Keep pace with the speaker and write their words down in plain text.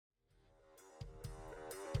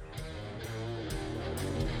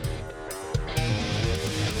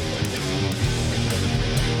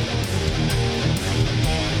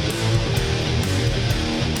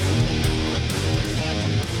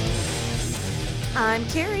I'm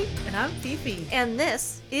Carrie, And I'm Fifi. and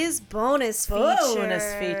this is Bonus Features.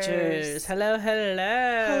 Bonus features. Hello.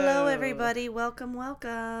 Hello, everybody.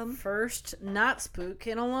 Welcome. First not spook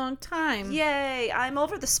in a long time. Yay! I'm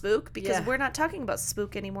over the spook because Yeah. we're not talking about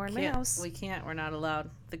spook anymore in my house. We can't. We're not allowed.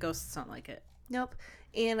 The ghosts don't like it. Nope.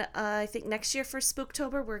 And I think next year for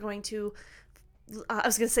Spooktober, we're going to... I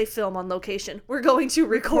was going to say film on location. We're going to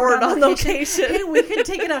record on location. Hey, we can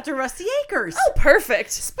take it out to Rusty Acres. Oh,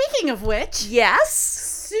 perfect. Speaking of which, Yes.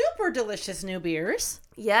 super delicious new beers.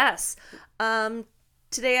 Yes.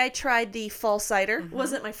 Today I tried the fall cider.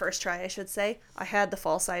 Wasn't my first try, I should say. I had the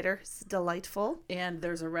fall cider. It's delightful. And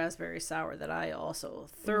there's a raspberry sour that I also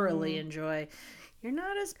thoroughly enjoy. You're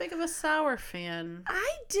not as big of a sour fan.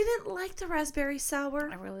 I didn't like the raspberry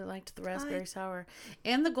sour. I really liked the raspberry sour.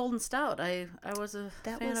 And the golden stout. I was a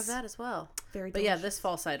fan of that as well. Very But delicious. yeah, this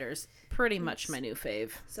fall cider's pretty much my new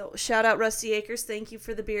fave. So shout out Rusty Acres. Thank you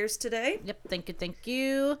for the beers today. Yep, thank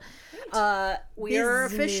you. We are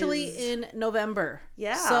officially in November.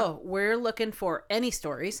 Yeah. So we're looking for any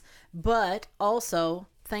stories, but also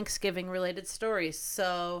Thanksgiving related stories.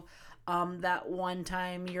 So that one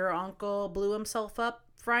time your uncle blew himself up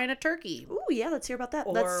frying a turkey. Ooh, yeah, let's hear about that.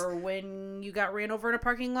 Or when you got ran over in a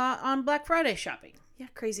parking lot on Black Friday shopping. Yeah,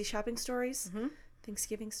 crazy shopping stories.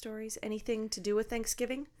 Thanksgiving stories. Anything to do with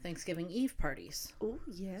Thanksgiving? Thanksgiving Eve parties. Oh,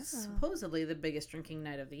 yeah. Supposedly the biggest drinking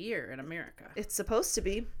night of the year in America. It's supposed to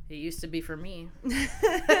be. It used to be for me. Yeah,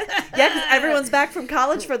 because everyone's back from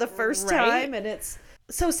college for the first Right. time, and it's...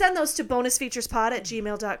 So send those to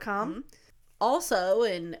bonusfeaturespod@gmail.com. Also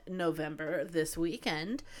in November this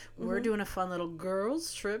weekend, we're doing a fun little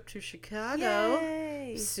girls trip to Chicago.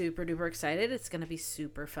 Yay! Super duper excited. It's going to be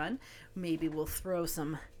super fun. Maybe we'll throw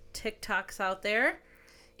some TikToks out there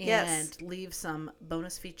and Yes. leave some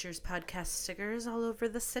bonus features podcast stickers all over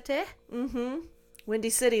the city.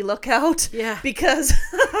 Windy City, look out. Yeah. Because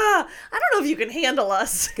I don't know if you can handle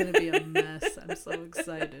us. It's going to be a mess. I'm so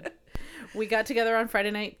excited. We got together on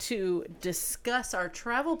Friday night to discuss our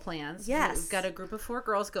travel plans. Yes. We've got a group of 4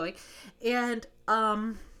 girls going. And,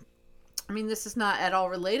 I mean, this is not at all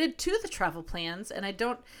related to the travel plans, and I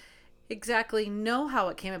don't exactly know how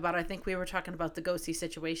it came about. I think we were talking about the ghosty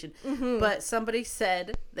situation. But somebody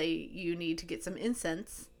said you need to get some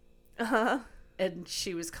incense. And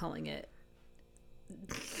she was calling it...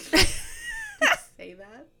 Say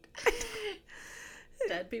that?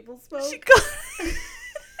 Dead people smoke?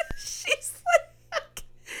 She's like,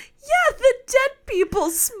 yeah, the dead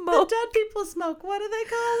people smoke. The dead people smoke. What do they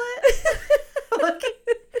call it? Like,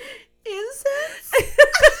 incense?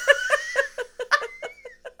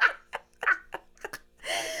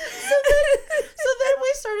 So then we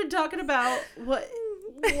started talking about what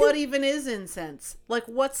even is incense. Like,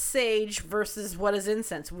 what's sage versus what is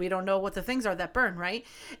incense? We don't know what the things are that burn, right?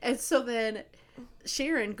 And so then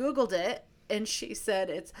Sharon Googled it, and she said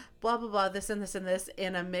it's blah, blah, blah, this and this and this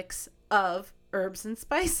in a mix of herbs and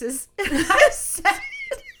spices. And I said,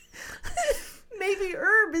 maybe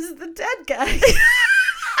herb is the dead guy.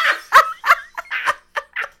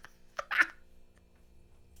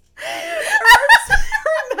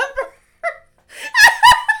 Remember?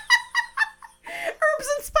 Herbs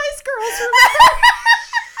and Spice Girls, remember?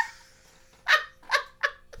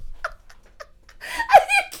 I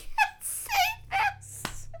can't say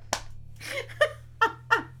this.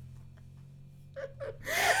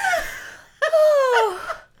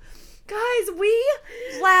 Guys, we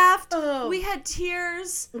laughed. Oh. We had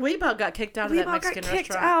tears. We about got kicked out of We that about Mexican got kicked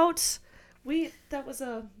restaurant. out. That was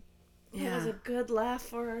a good laugh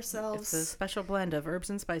for ourselves. It's a special blend of herbs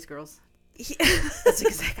and Spice Girls. That's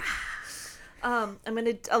exactly.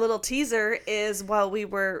 A little teaser is while we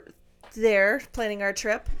were there planning our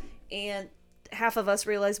trip, and half of us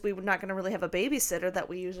realized we were not going to really have a babysitter that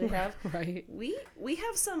we usually have. Right. We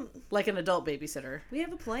have Like an adult babysitter. we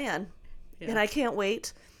have a plan, Yeah. and I can't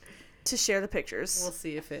wait to share the pictures. We'll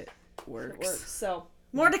see if it works. So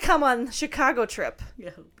more to come on Chicago trip. Yeah,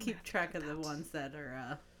 keep track of the ones that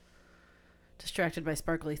are distracted by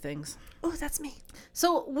sparkly things. Oh, that's me.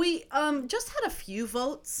 So we just had a few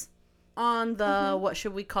votes on the what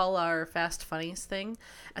should we call our Fast Funnies thing.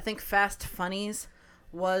 I think Fast Funnies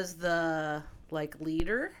was the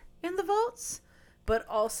leader in the votes, but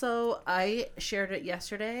also I shared it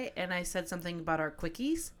yesterday and I said something about our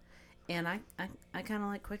quickies, and I kind of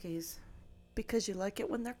like quickies. Because you like it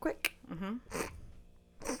when they're quick.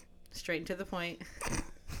 Straight and to the point.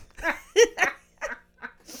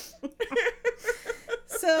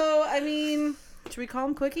 So, I mean, should we call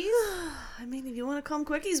them quickies? I mean, if you want to call them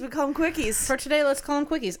quickies, we call them quickies. For today, let's call them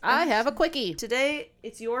quickies. I have a quickie. Today,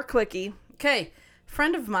 it's your quickie. Okay.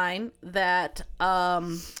 Friend of mine that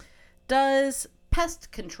does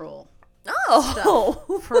pest control Oh.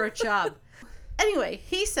 stuff for a job. Anyway,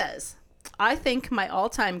 he says, I think my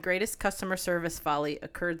all-time greatest customer service folly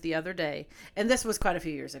occurred the other day. And this was quite a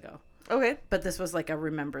few years ago. Okay. But this was like a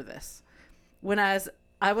remember this. When I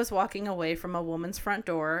was walking away from a woman's front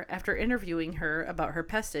door after interviewing her about her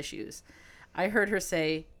pest issues. I heard her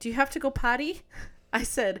say, "Do you have to go potty?" I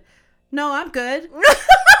said, "No, I'm good."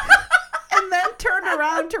 And then turned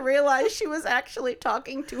around to realize she was actually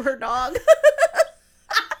talking to her dog.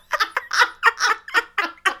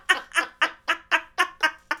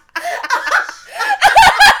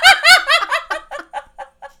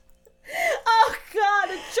 Oh, God,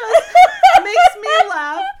 it just makes me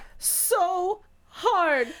laugh so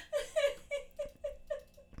hard.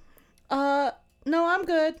 No, I'm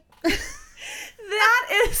good.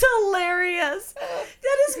 That is hilarious.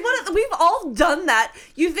 That is we've all done that.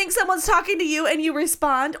 You think someone's talking to you and you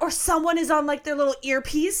respond, or someone is on like their little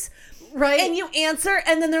earpiece, Right. and you answer,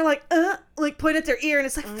 and then they're like point at their ear, and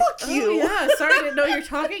it's like, fuck you. Oh, yeah, sorry, I didn't know you're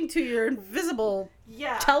talking to your invisible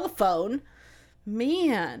telephone.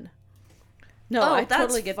 Man. No, I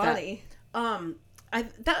totally get funny. that.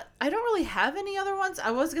 I don't really have any other ones.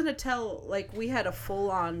 I was gonna tell, like, we had a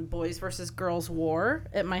full-on boys versus girls war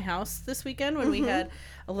at my house this weekend when we had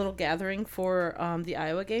a little gathering for the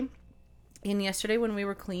Iowa game. And yesterday when we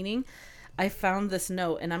were cleaning, I found this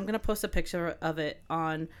note, and I'm gonna post a picture of it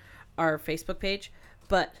on our Facebook page,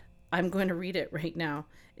 but I'm going to read it right now.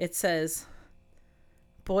 It says,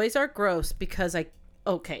 "Boys are gross because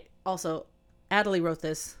okay, also, Adelie wrote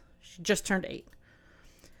this. She just turned 8.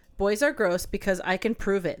 Boys are gross because I can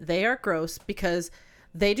prove it. They are gross because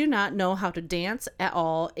they do not know how to dance at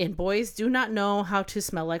all, and boys do not know how to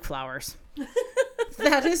smell like flowers.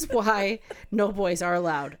 That is why no boys are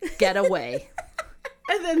allowed. Get away."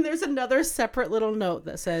 And then there's another separate little note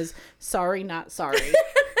that says, "Sorry, not sorry."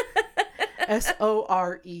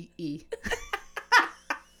 SOREE.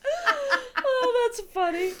 Oh, that's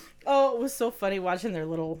funny. Oh, it was so funny watching their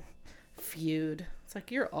little feud. It's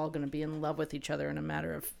like, you're all going to be in love with each other in a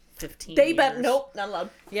matter of 15 years. Nope, not allowed.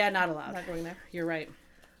 Yeah, not allowed. Not going there. You're right.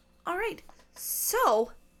 All right.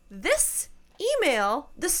 So, this email,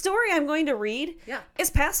 the story I'm going to read, is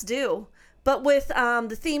past due. But with the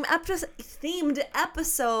themed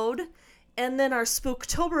episode and then our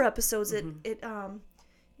Spooktober episodes, it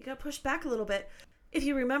got pushed back a little bit. If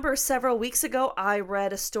you remember, several weeks ago, I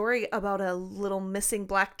read a story about a little missing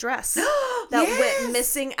black dress that went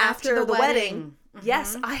missing after the wedding.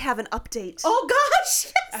 Yes, I have an update. Oh,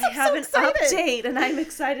 gosh. Yes, I have an update, and I'm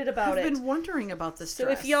excited about it. I've been wondering about this dress.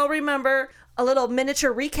 So if y'all remember, a little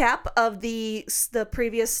miniature recap of the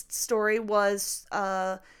previous story was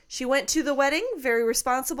she went to the wedding, very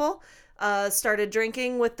responsible, started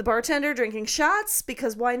drinking with the bartender, drinking shots,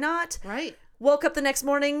 because why not? Right. Woke up the next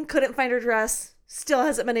morning, couldn't find her dress, still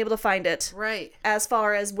hasn't been able to find it. Right. As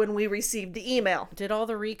far as when we received the email. Did all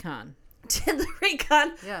the recon. Did the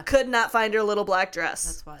recon, could not find her little black dress.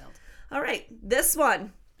 That's wild. All right, this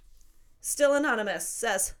one, still anonymous,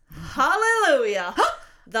 says, "Hallelujah,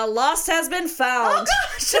 the lost has been found." Oh,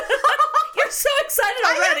 gosh. You're so excited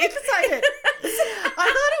already. I'm excited. I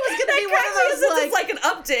thought it was going to be one of those, like, it's like an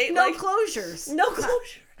update. No like, closures. No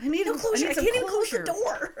closure. I need no closure. I can't even close the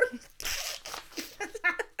door.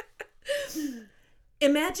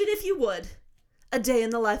 Imagine, if you would, a day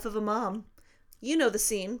in the life of a mom. You know the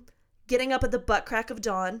scene. Getting up at the butt crack of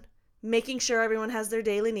dawn, making sure everyone has their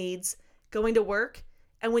daily needs, going to work,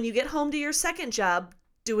 and when you get home to your second job,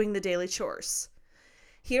 doing the daily chores.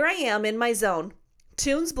 Here I am in my zone,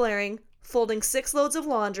 tunes blaring, folding 6 loads of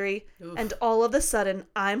laundry, and all of a sudden,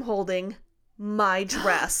 I'm holding my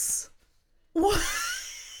dress. What?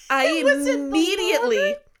 I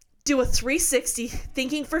immediately do a 360,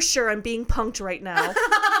 thinking for sure I'm being punked right now.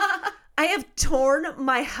 I have torn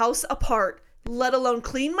my house apart, let alone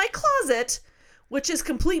clean my closet, which is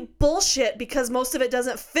complete bullshit because most of it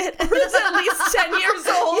doesn't fit and is at least 10 years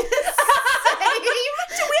old. Do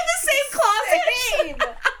we have the same closet?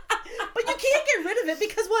 But you can't get rid of it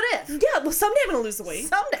because what if? Yeah, well, someday I'm going to lose the weight.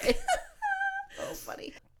 Someday. Oh,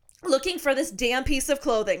 funny. Looking for this damn piece of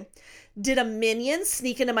clothing. Did a minion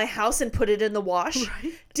sneak into my house and put it in the wash?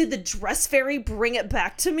 Right. Did the dress fairy bring it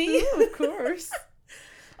back to me? Ooh, of course.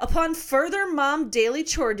 Upon further mom daily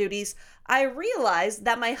chore duties, I realized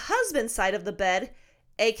that my husband's side of the bed,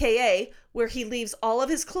 aka where he leaves all of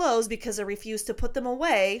his clothes because I refuse to put them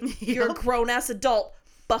away, you're a grown-ass adult,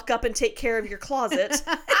 buck up and take care of your closet,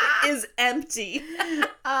 is empty.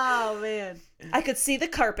 Oh, man. I could see the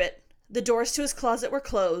carpet. The doors to his closet were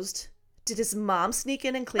closed. Did his mom sneak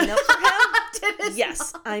in and clean up for him?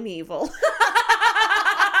 Yes, I'm evil.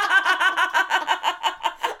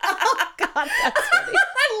 Oh, God. That's funny.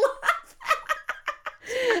 I love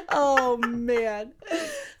Oh, man.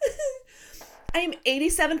 I am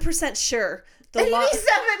 87% sure 87!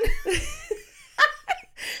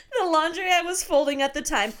 the laundry I was folding at the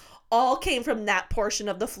time all came from that portion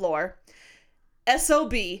of the floor.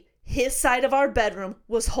 SOB, his side of our bedroom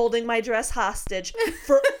was holding my dress hostage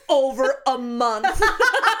for over a month.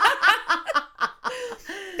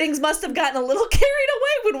 Things must have gotten a little carried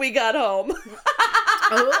away when we got home.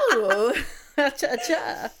 Oh,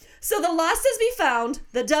 cha-cha. So the lost is be found,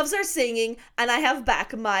 the doves are singing, and I have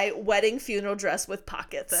back my wedding funeral dress with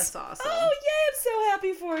pockets. That's awesome. Oh, yay, I'm so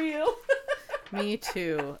happy for you. Me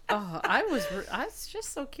too. Oh, I was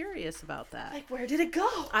just so curious about that. Like, where did it go?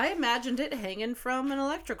 I imagined it hanging from an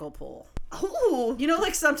electrical pole. Oh. You know,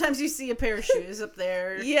 like sometimes you see a pair of shoes up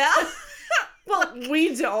there. Yeah. Well,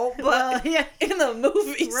 we don't, but Well, yeah. in the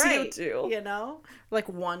movies Right. you do. You know? Like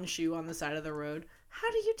one shoe on the side of the road. How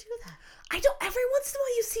do you do that? I don't, every once in a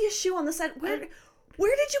while you see a shoe on the side. Where did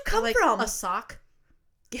you come Like from? a sock?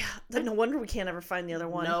 Yeah, no wonder we can't ever find the other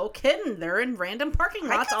one. No kidding. They're in random parking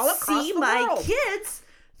I lots could all across see the my world. kids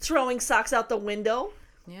throwing socks out the window.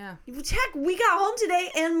 Yeah. Heck, we got home today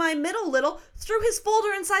and my middle little threw his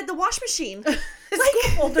folder inside the wash machine.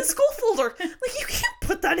 The school folder. Like, you can't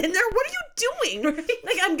put that in there. What are you doing?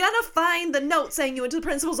 Like, I'm gonna find the note saying you went to the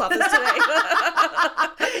principal's office today.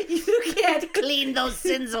 You can't clean those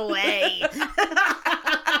sins away.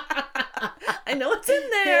 I know it's in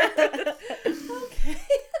there. Okay.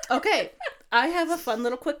 Okay, I have a fun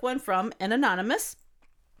little quick one from an anonymous.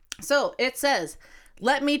 So it says,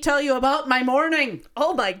 "Let me tell you about my morning,"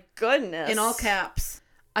 Oh my goodness. in all caps.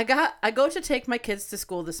 I go to take my kids to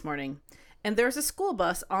school this morning, and there's a school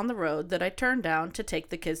bus on the road that I turned down to take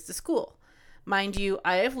the kids to school. Mind you,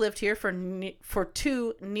 I have lived here for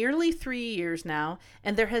nearly 3 years now,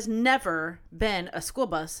 and there has never been a school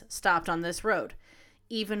bus stopped on this road.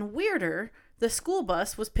 Even weirder, the school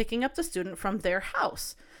bus was picking up the student from their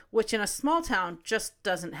house, which in a small town just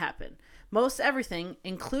doesn't happen. Most everything,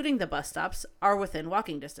 including the bus stops, are within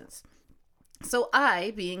walking distance. So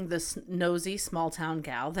I, being the nosy small town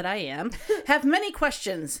gal that I am, have many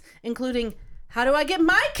questions, including, how do I get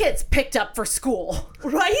my kids picked up for school?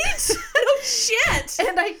 Right? No shit.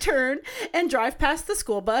 And I turn and drive past the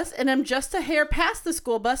school bus, and I'm just a hair past the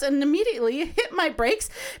school bus and immediately hit my brakes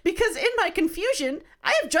because in my confusion,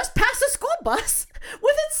 I have just passed a school bus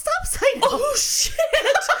with its stop sign out. Oh shit.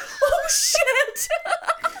 Oh shit.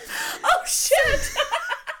 Oh shit.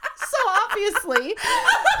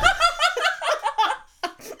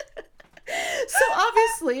 So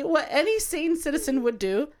obviously, what any sane citizen would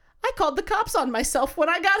do, I called the cops on myself when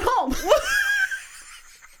I got home.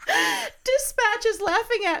 Dispatch is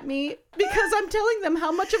laughing at me because I'm telling them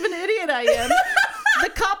how much of an idiot I am. The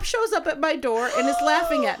cop shows up at my door and is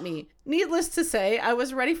laughing at me. Needless to say, I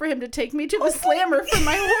was ready for him to take me to the slammer for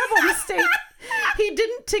my horrible mistake. He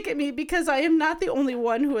didn't ticket me because I am not the only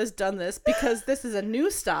one who has done this, because this is a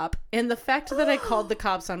new stop, and the fact that I called the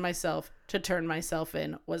cops on myself to turn myself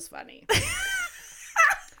in was funny.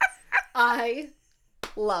 I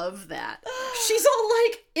love that. She's all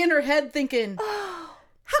like in her head thinking,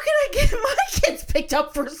 how can I get my kids picked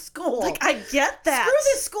up for school? Like, I get that.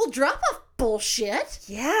 Screw this school drop-off bullshit.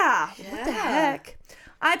 Yeah. What the heck?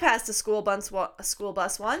 I passed a school bus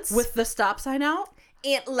once. With the stop sign out?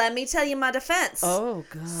 And let me tell you my defense. Oh,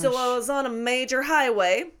 gosh. So I was on a major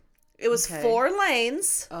highway. It was 4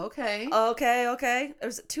 lanes. Okay. Okay.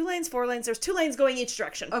 There's 2 lanes, 4 lanes. There's 2 lanes going each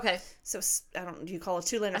direction. Okay. So I don't. Do you call it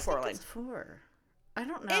 2 lane or 4 lane? It's 4. I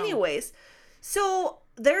don't know. Anyways, so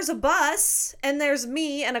there's a bus and there's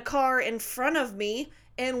me and a car in front of me,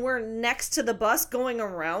 and we're next to the bus going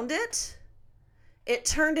around it. It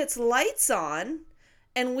turned its lights on,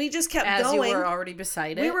 and we just kept As going. you were already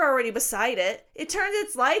beside it? We were already beside it. It turned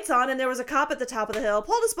its lights on, and there was a cop at the top of the hill,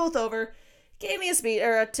 pulled us both over, gave me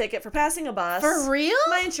a ticket for passing a bus. For real?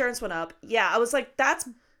 My insurance went up. Yeah, I was like, that's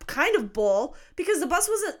kind of bull, because the bus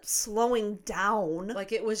wasn't slowing down.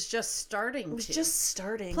 Like it was just starting. It was just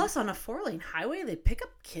starting. Plus, on a 4-lane highway, they pick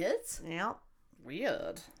up kids? Yeah.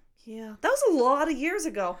 Weird. Yeah. That was a lot of years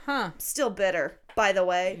ago. Huh. Still bitter, by the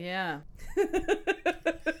way. Yeah.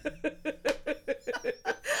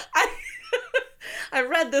 I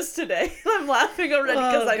read this today. I'm laughing already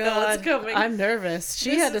because I know it's coming. I'm nervous.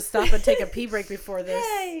 She had to stop and take a pee break before this.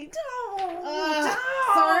 Hey, don't.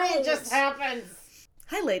 Sorry, it just happens.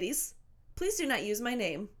 Hi, ladies. Please do not use my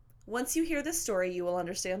name. Once you hear this story, you will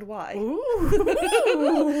understand why.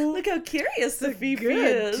 Ooh. Look how curious the Fifi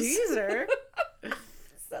Good is. teaser.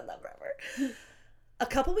 Said that forever. A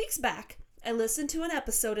couple weeks back, I listened to an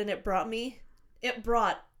episode and it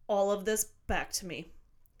brought all of this back to me.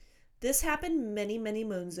 This happened many, many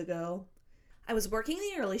moons ago. I was working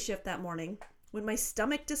the early shift that morning when my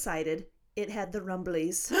stomach decided it had the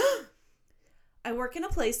rumblies. I work in a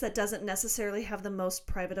place that doesn't necessarily have the most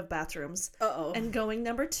private of bathrooms. Uh-oh. And going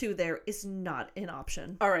number 2 there is not an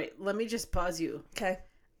option. All right, let me just pause you. Okay.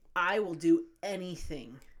 I will do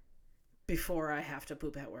anything before I have to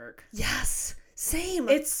poop at work. Yes. Same.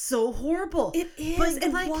 It's so horrible. It is. But,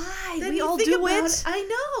 and like, why? then We you all think do about it. I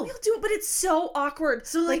know. We all do it, but it's so awkward.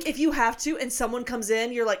 So, like if you have to and someone comes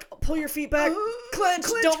in, you're like, pull your feet back, clench,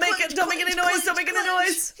 don't make any noise, don't make any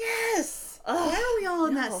noise. Yes. Ugh, Why are we all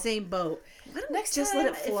in that no. same boat? Next just time,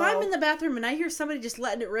 let it flow. if I'm in the bathroom and I hear somebody just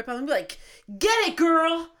letting it rip, I'm gonna be like, "Get it,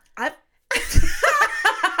 girl!"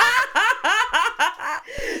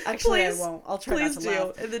 Actually, Please, I won't. I'll try not to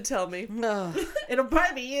laugh. and then tell me. No, it'll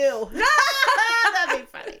probably be you. That'd be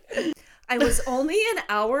funny. I was only an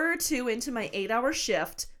hour or 2 into my 8-hour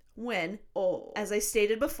shift when, Oh, as I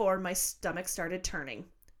stated before, my stomach started turning.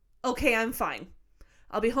 Okay, I'm fine.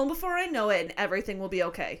 I'll be home before I know it and everything will be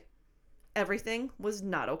okay. Everything was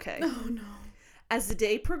not okay. oh no. As the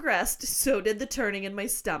day progressed, so did the turning in my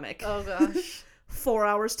stomach. Oh gosh. 4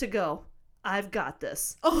 hours to go. I've got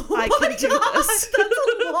this. Oh I my can do God, this. That's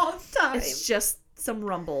a long time. It's just some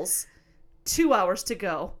rumbles. 2 hours to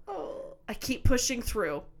go. Oh. I keep pushing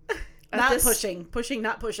through. Not pushing,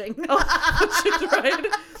 not pushing. Pushing, right?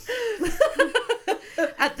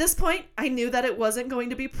 At this point, I knew that it wasn't going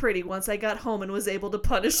to be pretty once I got home and was able to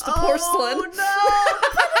punish the porcelain. Oh no!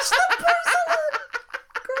 Punish the porcelain!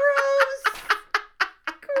 Gross.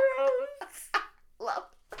 Love.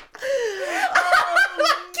 Oh,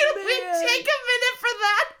 Can we take a minute for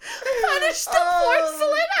that? Punish the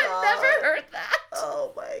porcelain? I've never heard that.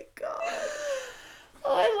 Oh my god.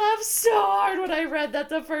 Oh, I laughed so hard when I read that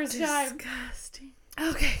the first time. Disgusting.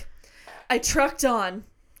 Okay. I trucked on.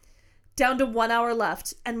 Down to 1 hour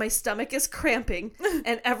left, and my stomach is cramping.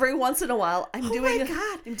 And every once in a while, I'm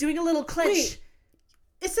doing a little clench. Wait.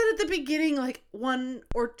 It said at the beginning, like 1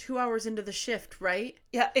 or 2 hours into the shift, right?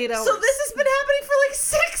 Yeah, 8 hours. So this has been happening for like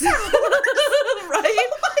 6 hours, right?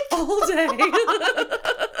 Oh All day. God,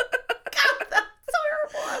 that's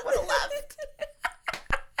horrible. I would have left.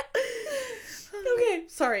 Okay.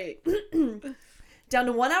 Sorry. Down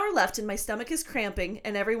to 1 hour left, and my stomach is cramping,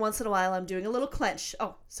 and every once in a while, I'm doing a little clench.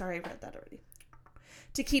 Oh, sorry, I read that already.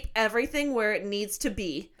 To keep everything where it needs to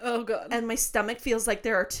be. Oh god. And my stomach feels like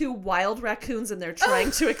there are 2 wild raccoons and they're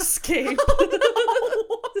trying to escape. I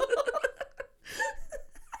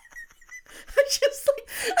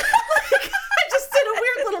just did a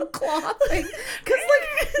weird little claw thing. Because,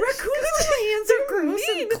 like, raccoons' hands are gross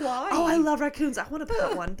and clawy. Oh, I love raccoons. I want to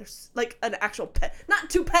pet one. There's like an actual pet. Not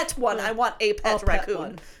to pet one. I want a pet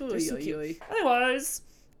raccoon. They're so cute. Anyways,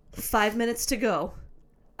 5 minutes to go.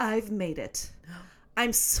 I've made it.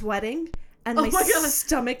 I'm sweating, and my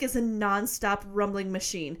stomach is a non-stop rumbling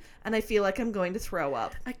machine, and I feel like I'm going to throw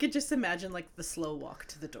up. I could just imagine, like, the slow walk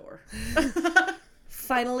to the door.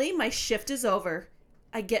 Finally, my shift is over.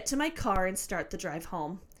 I get to my car and start the drive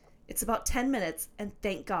home. It's about 10 minutes, and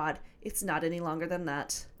thank God, it's not any longer than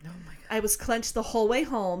that. Oh my god. I was clenched the whole way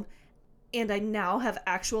home, and I now have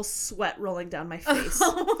actual sweat rolling down my face.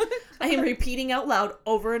 I am repeating out loud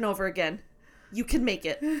over and over again. You can make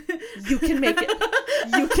it. You can make it.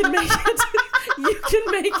 You can make it. You can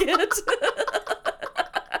make it.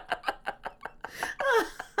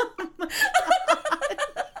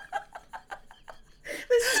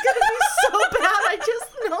 This is gonna be so bad. I just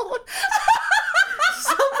know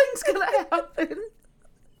something's gonna happen.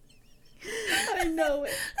 I know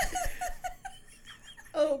it.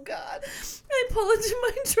 Oh god. I pull into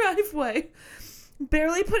my driveway,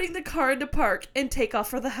 barely putting the car into park, and take off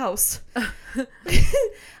for the house.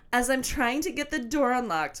 As I'm trying to get the door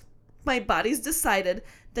unlocked, my body's decided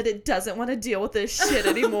that it doesn't want to deal with this shit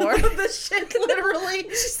anymore. The shit, literally.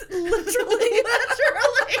 Just literally.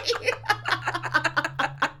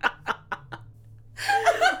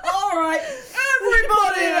 All right,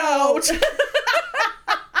 everybody out.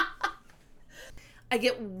 I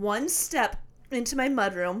get one step into my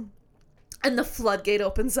mudroom, and the floodgate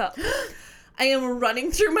opens up. I am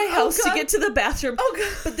running through my house to get to the bathroom,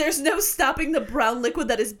 but there's no stopping the brown liquid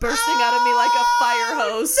that is bursting out of me like a fire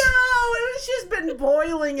hose. No, it's just been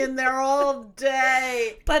boiling in there all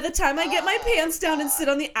day. By the time I get my pants down and sit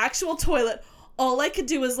on the actual toilet, all I could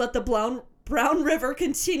do is let the brown river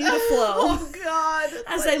continue to flow. Oh, God.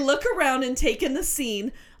 As I look around and take in the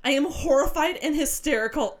scene, I am horrified and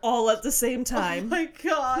hysterical all at the same time. Oh, my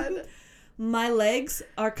God. My legs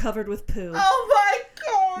are covered with poo. Oh, my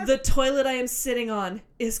God. The toilet I am sitting on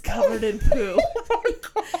is covered in poo. Oh, my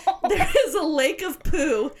God. there is a lake of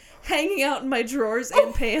poo hanging out in my drawers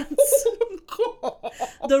and pants.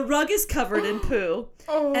 The rug is covered in poo.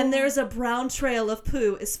 And there's a brown trail of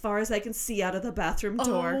poo as far as I can see out of the bathroom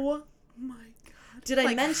door. Oh my God. Did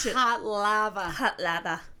I mention? Hot lava. Hot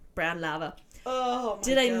lava. Brown lava. Oh my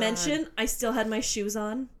Did God. I mention I still had my shoes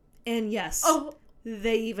on? And yes,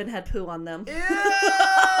 they even had poo on them. Ew,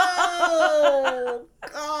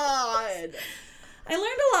 God. I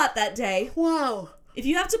learned a lot that day. Wow. If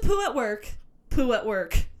you have to poo at work, poo at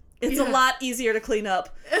work. It's a lot easier to clean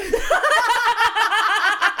up.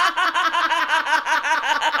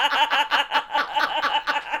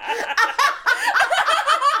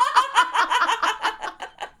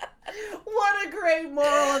 What a great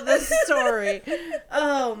moral of this story.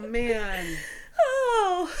 Oh, man.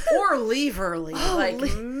 Oh. Or leave early.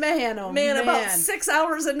 Man, About 6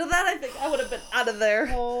 hours into that, I think I would have been out of there.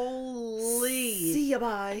 Holy. See ya,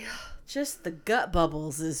 bye. Just the gut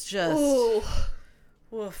bubbles is just... Ooh.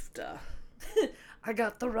 Woofda. I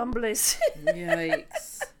got the rumblies.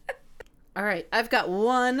 Yikes. All right, I've got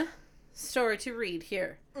one story to read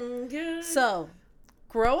here. Okay. So,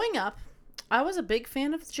 growing up, I was a big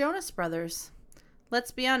fan of the Jonas Brothers.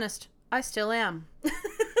 Let's be honest, I still am.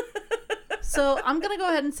 So, I'm going to go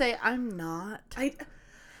ahead and say I'm not. I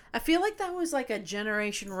feel like that was like a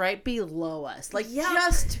generation right below us. Like,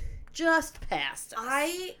 just past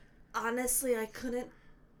us. Honestly, I couldn't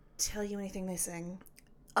tell you anything they sing.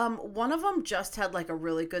 One of them just had like a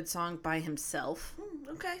really good song by himself.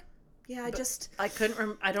 Okay. Yeah, I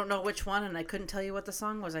couldn't I don't know which one, and I couldn't tell you what the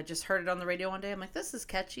song was. I just heard it on the radio one day. I'm like, this is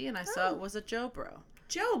catchy, and I saw it was a Joe Bro.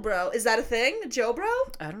 Joe Bro. Is that a thing? Joe Bro?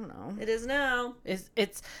 I don't know. It is now.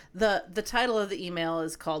 It's the title of the email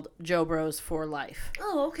is called Joe Bros for Life.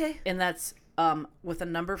 Oh, okay. And that's with a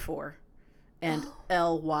number 4 and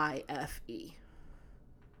LYFE.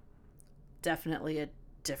 Definitely a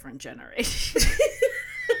different generation.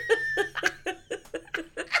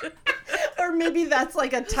 Or maybe that's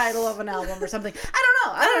like a title of an album or something. I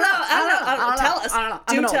don't know. Tell us.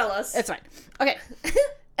 Do tell us. It's fine. Okay.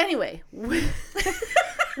 Anyway,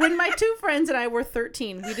 when my 2 friends and I were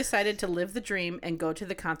 13, we decided to live the dream and go to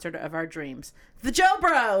the concert of our dreams. The Joe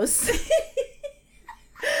Bros.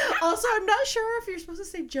 Also, I'm not sure if you're supposed to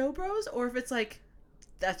say Joe Bros or if it's like,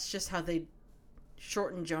 that's just how they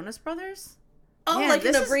shorten Jonas Brothers. Oh, man, like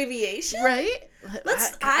an abbreviation? Right?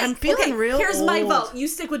 I'm feeling real Here's old. my vote. You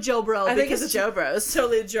stick with Joe Bro. I think it's Joe Bros.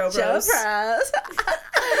 Totally Joe Bros. Joe Bros.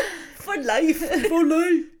 For life. For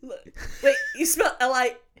life. Wait, you spell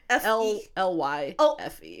L-I-F-E?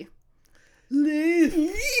 L-L-Y-F-E.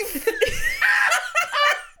 Leaf.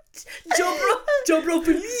 Joe Bro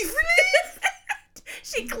for leaf.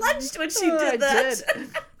 She clutched when she did that. I did.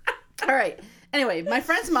 All right. Anyway, my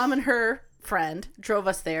friend's mom and her friend drove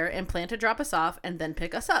us there and planned to drop us off and then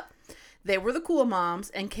pick us up. They were the cool moms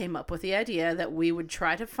and came up with the idea that we would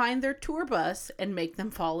try to find their tour bus and make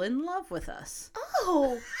them fall in love with us.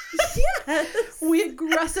 Oh, yes. We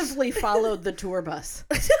aggressively followed the tour bus.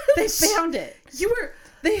 They found it.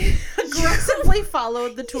 They aggressively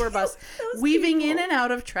followed the tour bus, weaving in and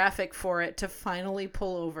out of traffic for it to finally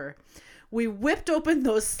pull over. We whipped open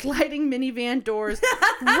those sliding minivan doors,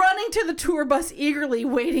 running to the tour bus eagerly,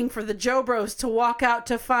 waiting for the Joe Bros to walk out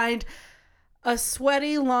to find a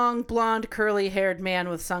sweaty, long, blonde, curly-haired man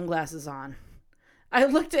with sunglasses on. I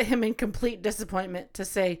looked at him in complete disappointment to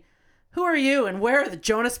say, "Who are you and where are the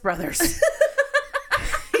Jonas Brothers?"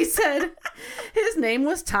 He said his name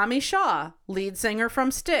was Tommy Shaw, lead singer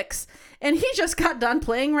from Styx, and he just got done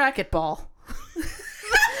playing racquetball.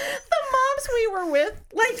 The moms we were with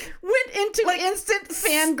went into instant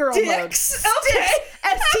fangirl mode. Styx? Okay.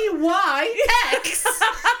 S-T-Y-X.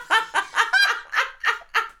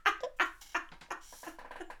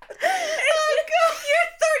 Your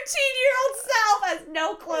 13-year-old self has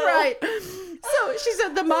no clue. Right. So she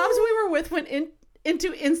said the moms we were with went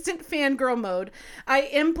into instant fangirl mode. I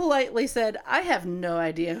impolitely said, "I have no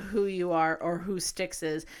idea who you are or who Styx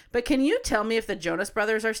is, but can you tell me if the Jonas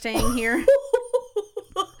Brothers are staying here?"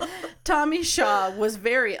 Tommy Shaw was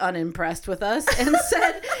very unimpressed with us and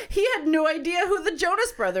said he had no idea who the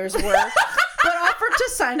Jonas Brothers were, but offered to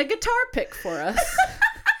sign a guitar pick for us.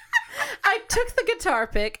 I took the guitar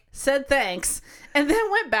pick, said thanks, and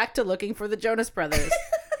then went back to looking for the Jonas Brothers.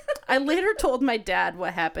 I later told my dad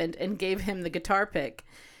what happened and gave him the guitar pick.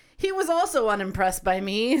 He was also unimpressed by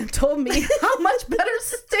me and told me how much better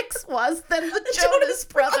Styx was than the Jonas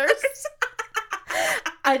Brothers.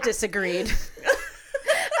 I disagreed.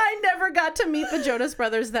 I never got to meet the Jonas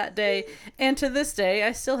Brothers that day, and to this day,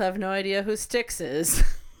 I still have no idea who Styx is.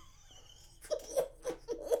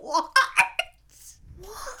 What?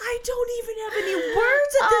 I don't even have any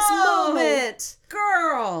words at this moment.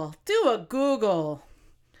 Girl, do a Google.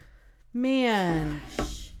 Man.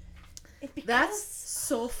 That's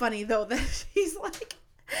so funny, though, that he's like,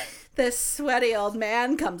 this sweaty old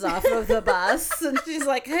man comes off of the bus, and she's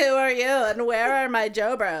like, who are you, and where are my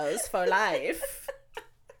Joe Bros for life?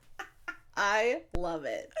 I love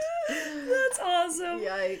it. That's awesome.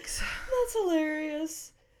 Yikes. That's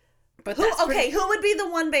hilarious. But Who would be the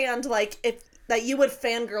one band, like, if that you would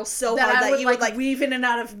fangirl so hard that you would, like, weave in and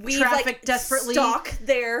out of traffic, like, desperately? Stalk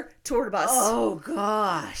their tour bus. Oh,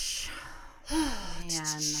 gosh. Man.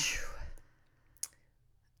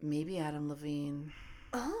 Maybe Adam Levine.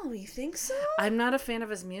 Oh, you think so? I'm not a fan of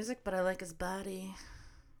his music, but I like his body.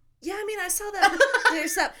 Yeah, I mean, I saw that.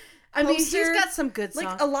 There's that I mean, he's poster, got some good songs.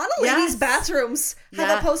 like, a lot of ladies' bathrooms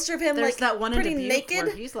have a poster of him, There's like, that one pretty in Dubuque naked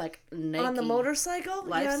where he's, like, naked on the motorcycle.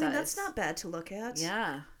 Life Yeah, I mean, size. that's not bad to look at.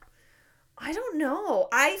 Yeah. I don't know.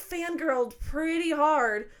 I fangirled pretty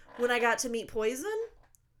hard when I got to meet Poison.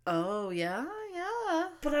 Oh, yeah.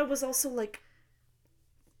 But I was also, like,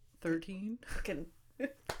 13. fucking... No,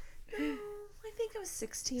 I think I was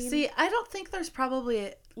 16. See, I don't think there's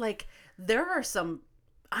probably, like, there are some...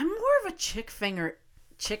 I'm more of a chick finger...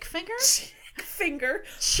 Chick finger?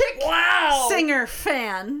 Chick Wow. singer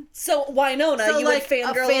fan. So Winona, So, you like, would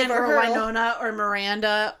fangirl over her. Winona or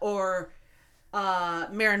Miranda or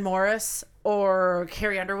Maren Morris or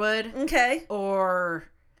Carrie Underwood. Okay. Or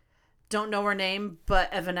don't know her name,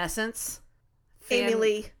 but Evanescence. Amy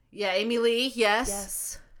Lee. Yeah, Amy Lee, yes.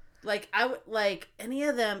 Yes. Like, I would, like, any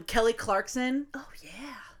of them. Kelly Clarkson. Oh,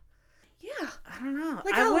 yeah. Yeah. I don't know.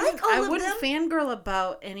 Like, I like all of wouldn't fangirl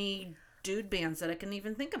about any dude bands that I can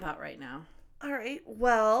even think about right now. All right.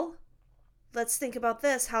 Well, let's think about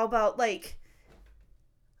this. How about, like,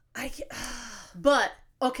 But,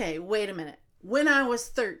 okay, wait a minute. When I was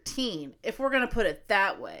 13, if we're going to put it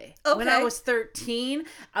that way, when I Okay. was 13,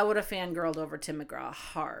 I would have fangirled over Tim McGraw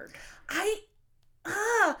hard.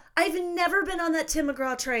 I've never been on that Tim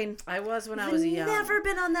McGraw train. I was when I was young. Never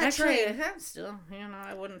been on that train. I'm still,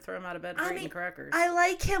 I wouldn't throw him out of bed for eating crackers. I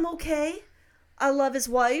like him, okay? I love his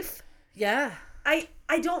wife. Yeah. I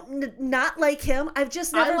don't not like him. I've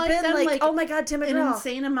just never been them, like, oh my God, Tim an McGraw.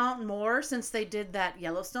 insane amount more since they did that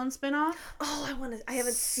Yellowstone spinoff. Oh, I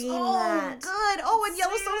haven't seen Oh, that. good. Oh, and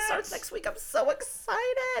Yellowstone starts next week. I'm so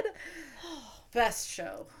excited. Best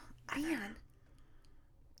show. Man.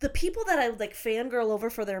 The people that I would, like, fangirl over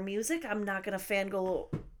for their music, I'm not going to fangirl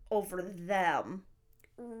over them.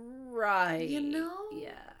 Right. You know? Yeah.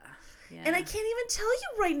 And I can't even tell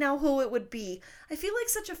you right now who it would be. I feel like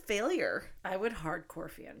such a failure. I would hardcore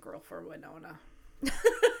fangirl for Winona.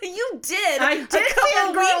 You did. I did a couple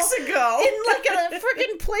fangirl weeks ago. In like a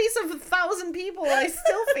freaking place of 1,000 people. I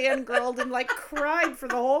still fangirled and like cried for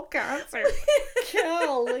the whole concert.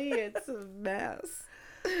 Golly, it's a mess.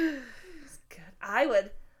 I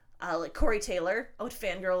would, like Corey Taylor. I would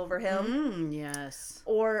fangirl over him. Yes.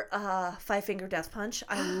 Or Five Finger Death Punch.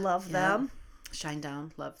 I love them. Shine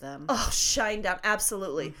Down, love them. Oh, Shine Down,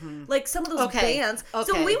 absolutely. Like some of those Okay, bands. okay.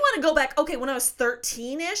 So we want to go back. Okay, when I was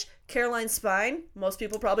 13-ish, Caroline Spine. Most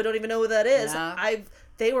people probably don't even know who that is. Yeah.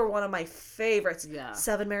 They were one of my favorites. Yeah.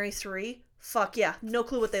 Seven Mary 3. Fuck yeah. No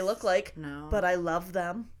clue what they look like. No. But I love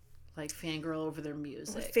them. Like fangirl over their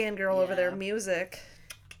music. Fangirl over their music.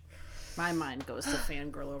 My mind goes to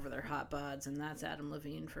fangirl over their hot bods, and that's Adam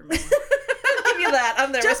Levine for me. I'll give you that.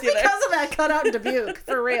 I'm there Just with you because of that cutout in Dubuque,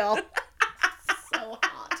 for real. So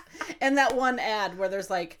hot. And that one ad where there's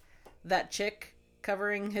like that chick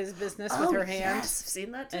covering his business with her hand. Yes, I've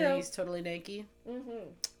seen that too. And he's totally naked. Mm-hmm.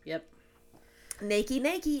 Yep.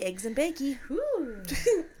 Nakey, eggs and bakey. Ooh.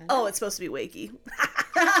 Oh, it's supposed to be wakey.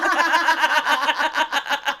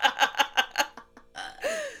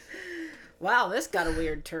 Wow, this got a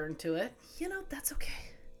weird turn to it. You know, that's okay.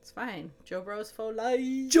 It's fine. Joe Bros for life.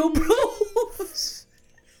 Joe Bros.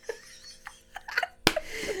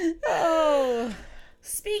 Oh.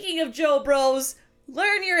 Speaking of Joe Bros,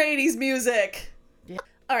 learn your 80s music. Yeah.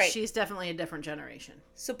 All right. She's definitely a different generation.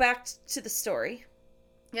 So back to the story.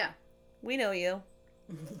 Yeah. We know you.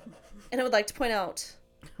 And I would like to point out.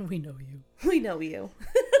 We know you. We know you.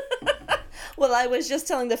 Well, I was just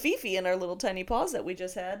telling the Fifi in our little tiny pause that we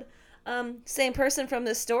just had. Same person from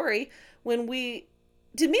this story. When we...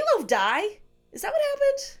 Did Meatloaf die? Is that what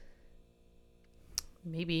happened?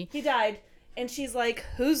 Maybe. He died. And she's like,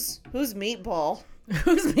 who's Meatball?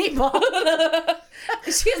 Who's Meatball?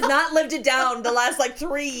 She has not lived it down the last, like,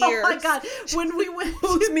 3 years. Oh, my God. When we went...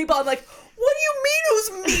 Who's Meatball? I'm like, what do you mean who's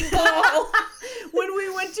Meatball? when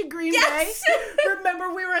we went to Green Yes. Bay.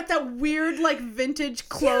 Remember we were at that weird like vintage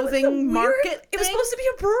clothing market It was thing? supposed to be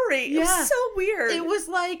a brewery. It Yeah. was so weird. It was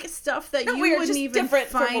like stuff that Not you weird, wouldn't just even different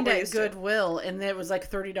from find what we at used to. Goodwill, and it was like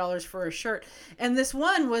 $30 for a shirt. And this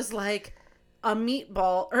one was like a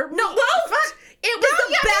meatball or No, it was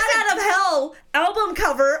the Bat Out of Hell album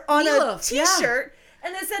cover on Meatloaf, a T-shirt,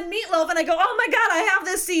 and it said Meatloaf, and I go, "Oh my god, I have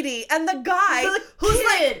this CD!" And the guy,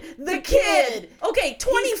 the kid, okay,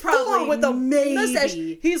 24 probably with a maybe. mustache,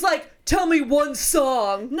 he's like, "Tell me one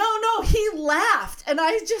song." No, he laughed, and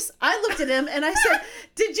I looked at him and I said,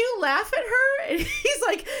 "Did you laugh at her?" And he's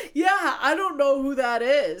like, "Yeah, I don't know who that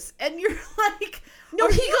is." And you're like. No,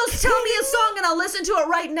 he goes, "Tell me a song and I'll listen to it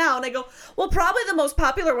right now." And I go, "Well, probably the most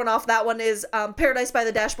popular one off that one is Paradise by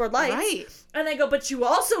the Dashboard Lights." Right. And I go, "But you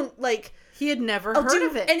also, like, He had never I'll heard do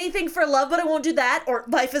of it. anything for love, but I won't do that." Or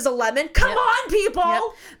Life is a Lemon. Come on, people! Yep.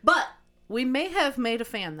 But we may have made a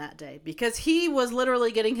fan that day because he was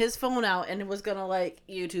literally getting his phone out and was gonna like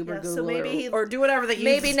YouTube or Yeah, Google so maybe or do whatever the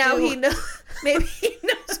Maybe now he knows. Maybe he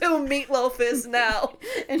knows who Meatloaf is now.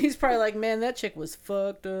 And he's probably like, "Man, that chick was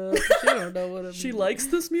fucked up. She don't know what it likes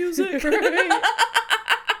this music.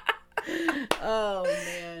 Oh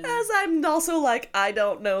man. As I'm also like, I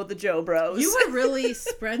don't know the Joe Bros. You were really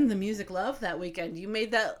spreading the music love that weekend. You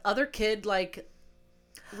made that other kid like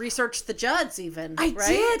research the Judds even. I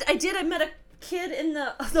right? did. I met a kid in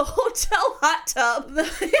the hotel hot tub. The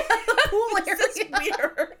pool area. This is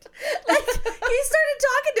weird. Like, he started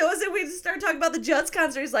talking to us, and we started talking about the Judds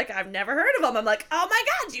concert. He's like, "I've never heard of him." I'm like, "Oh my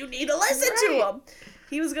god, you need to listen to him."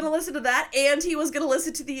 He was going to listen to that, and he was going to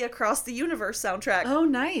listen to the Across the Universe soundtrack. Oh,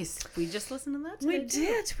 nice. We just listened to that today. We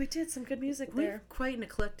did. We did some good music We there. have quite an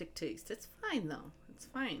eclectic taste. It's fine though. It's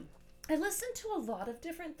fine. I listened to a lot of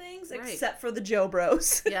different things, Right. except for the Joe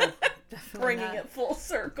Bros. Yeah, definitely Bringing not it full Joe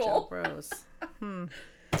circle. Bros.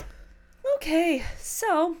 Okay,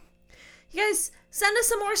 so you guys send us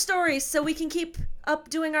some more stories so we can keep up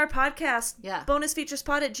doing our podcast. Yeah.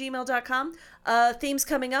 Bonusfeaturespod@gmail.com. Themes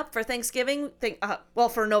coming up for Thanksgiving.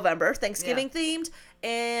 For November, Thanksgiving themed.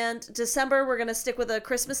 And December, we're going to stick with a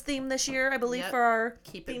Christmas theme this year, I believe, Yep. for our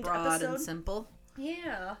Keep it themed broad episode. and simple.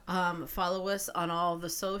 Yeah. Follow us on all the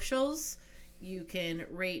socials. You can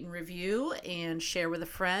rate and review and share with a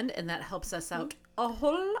friend, and that helps us out a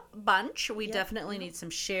whole bunch. We definitely need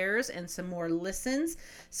some shares and some more listens.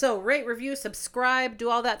 So rate, review, subscribe, do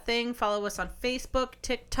all that thing. Follow us on Facebook,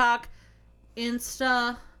 TikTok,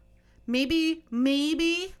 Insta. Maybe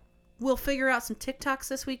we'll figure out some TikToks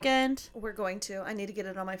this weekend. We're going to. I need to get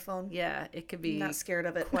it on my phone. Yeah, it could be I'm not scared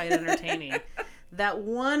of it. quite entertaining. That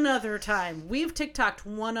one other time, we've TikToked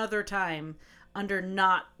one other time under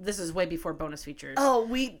this is way before bonus features. Oh,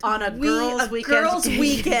 on a girls' weekend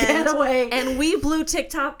weekend getaway. and we blew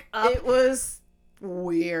TikTok up. It was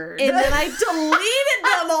weird. And then I deleted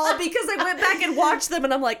them all because I went back and watched them,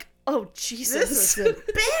 and I'm like, "Oh Jesus, This is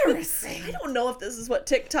embarrassing. I don't know if this is what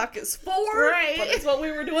TikTok is for, Right. but it's what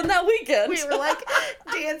we were doing that weekend." We were like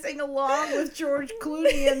dancing along with George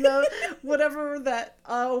Clooney in the whatever that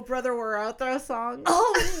 "Oh Brother We're Out There" song.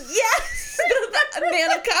 "Oh yes, that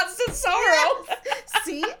Man of Constant Sorrow."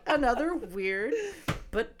 See, another weird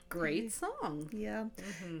but great song. Yeah.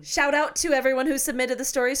 Shout out to everyone who submitted the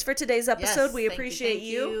stories for today's episode. Yes, we thank appreciate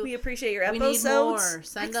you, thank you. We appreciate your We need episodes. more.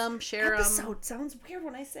 Send them, share them. Episode sounds weird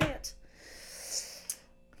when I say it.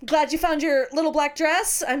 Glad you found your little black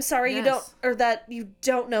dress. I'm sorry Yes. that you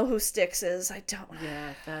don't know who Styx is. I don't.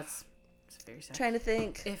 Yeah, it's very sad. Trying to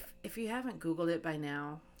think. If you haven't Googled it by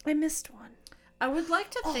now, I missed one. I would like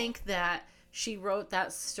to think that she wrote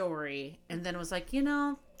that story and then was like,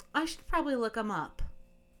 I should probably look them up.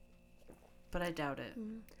 But I doubt it.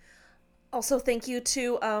 Also, thank you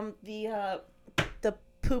to the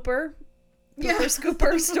pooper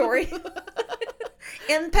scooper story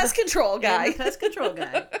and pest control guy. And the pest control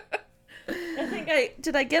guy. I think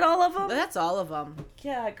did I get all of them? That's all of them.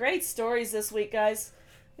 Yeah, great stories this week, guys.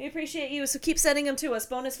 We appreciate you. So keep sending them to us.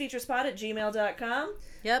 Bonusfeaturespod@gmail.com.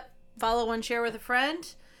 Yep. Follow and share with a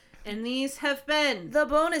friend. And these have been The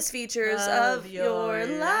bonus features of your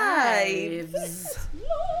lives. lives.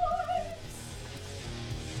 Lord.